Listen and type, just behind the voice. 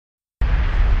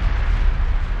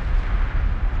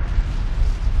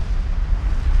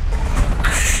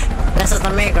is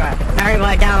the Migra.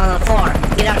 Everybody down on the floor.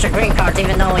 Get out your green cards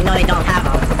even though we know you don't have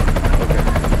them.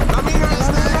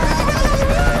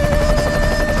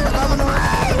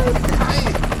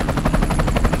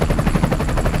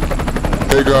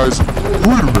 Hey guys,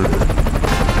 wait a minute.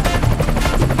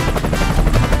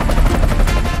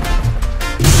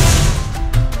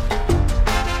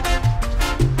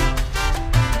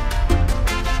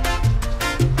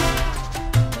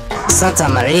 Santa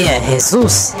Maria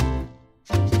Jesus.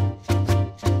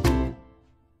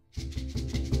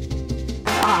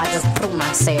 I just proved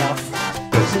myself.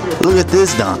 Look at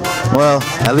this done. Well,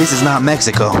 at least it's not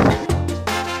Mexico.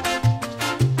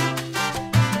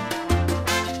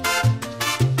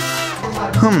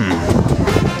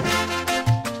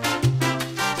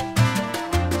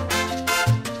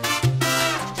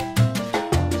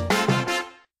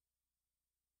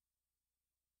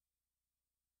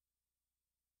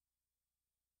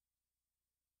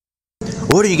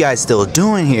 What are you guys still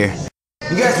doing here?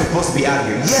 You guys were supposed to be out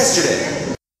here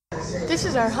yesterday. This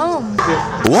is our home.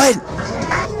 What?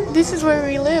 This is where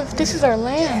we live. This is our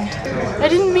land. I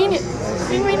didn't mean it. I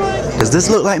didn't mean what? Does this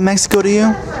look like Mexico to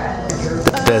you?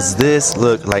 Does this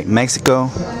look like Mexico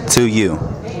to you?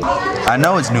 I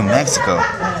know it's New Mexico,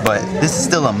 but this is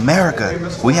still America.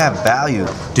 We have value.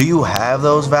 Do you have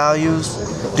those values?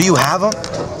 Do you have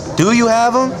them? Do you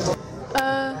have them?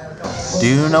 Do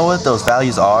you know what those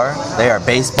values are? They are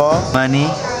baseball, money,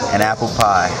 and apple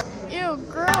pie. Ew,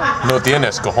 gross. No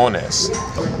tienes cojones.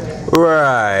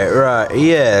 Right,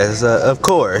 yes, of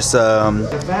course.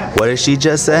 What did she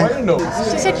just say?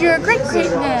 She said you're a great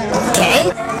man.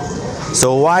 Okay?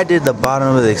 So why did the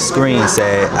bottom of the screen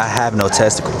say, I have no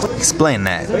testicles? Explain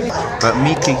that. But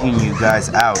me kicking you guys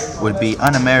out would be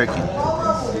un-American.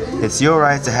 It's your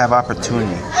right to have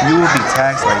opportunity. You will be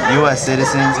taxed like U.S.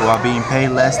 citizens while being paid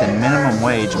less than minimum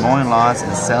wage mowing lawns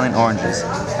and selling oranges.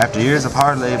 After years of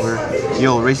hard labor,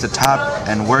 you'll reach the top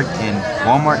and work in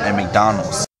Walmart and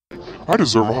McDonald's. I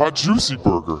deserve a hot, juicy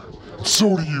burger.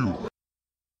 So do you.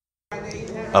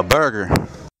 A burger.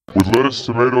 With lettuce,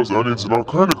 tomatoes, onions, and all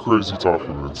kind of crazy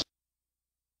toppings.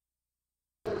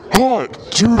 Hot,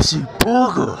 juicy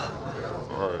burger.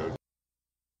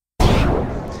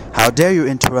 How dare you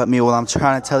interrupt me while I'm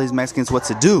trying to tell these Mexicans what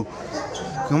to do?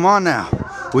 Come on now.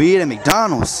 We eat at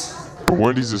McDonald's.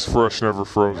 Wendy's is fresh, never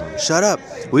frozen. Shut up.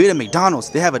 We eat at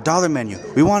McDonald's. They have a dollar menu.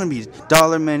 We want to be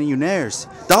dollar millionaires.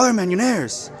 Dollar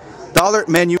millionaires. Dollar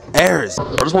millionaires.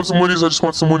 I just want some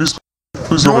Wendy's.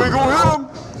 Please go ahead.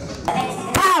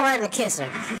 Power and the kisser.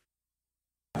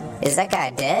 Is that guy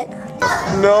dead?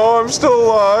 No, I'm still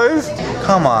alive.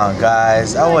 Come on,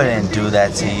 guys. I wouldn't do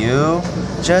that to you.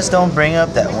 Just don't bring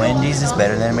up that Wendy's is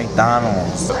better than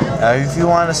McDonald's. If you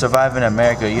want to survive in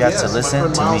America, you have to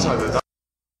listen to me.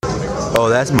 Oh,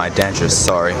 that's my dentures.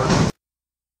 Sorry.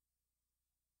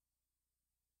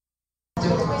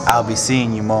 I'll be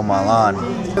seeing you mow my lawn.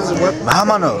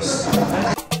 Vámonos.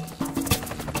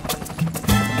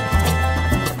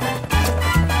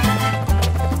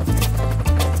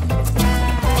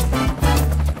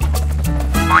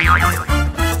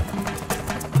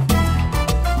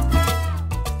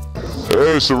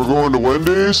 Hey, so we're going to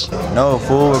Wendy's? No,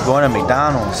 fool, we're going to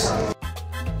McDonald's.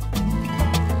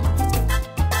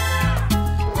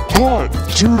 Hot,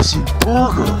 juicy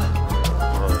burger.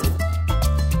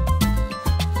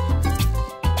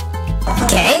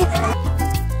 Okay?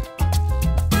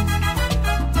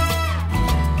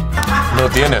 No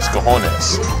tienes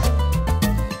cojones.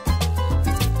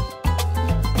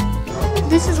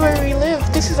 This is where we live.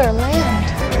 This is our land.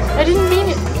 I didn't mean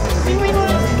it. I didn't mean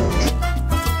what?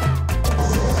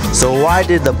 So why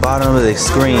did the bottom of the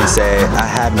screen say, I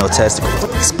have no testicles?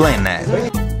 Explain that.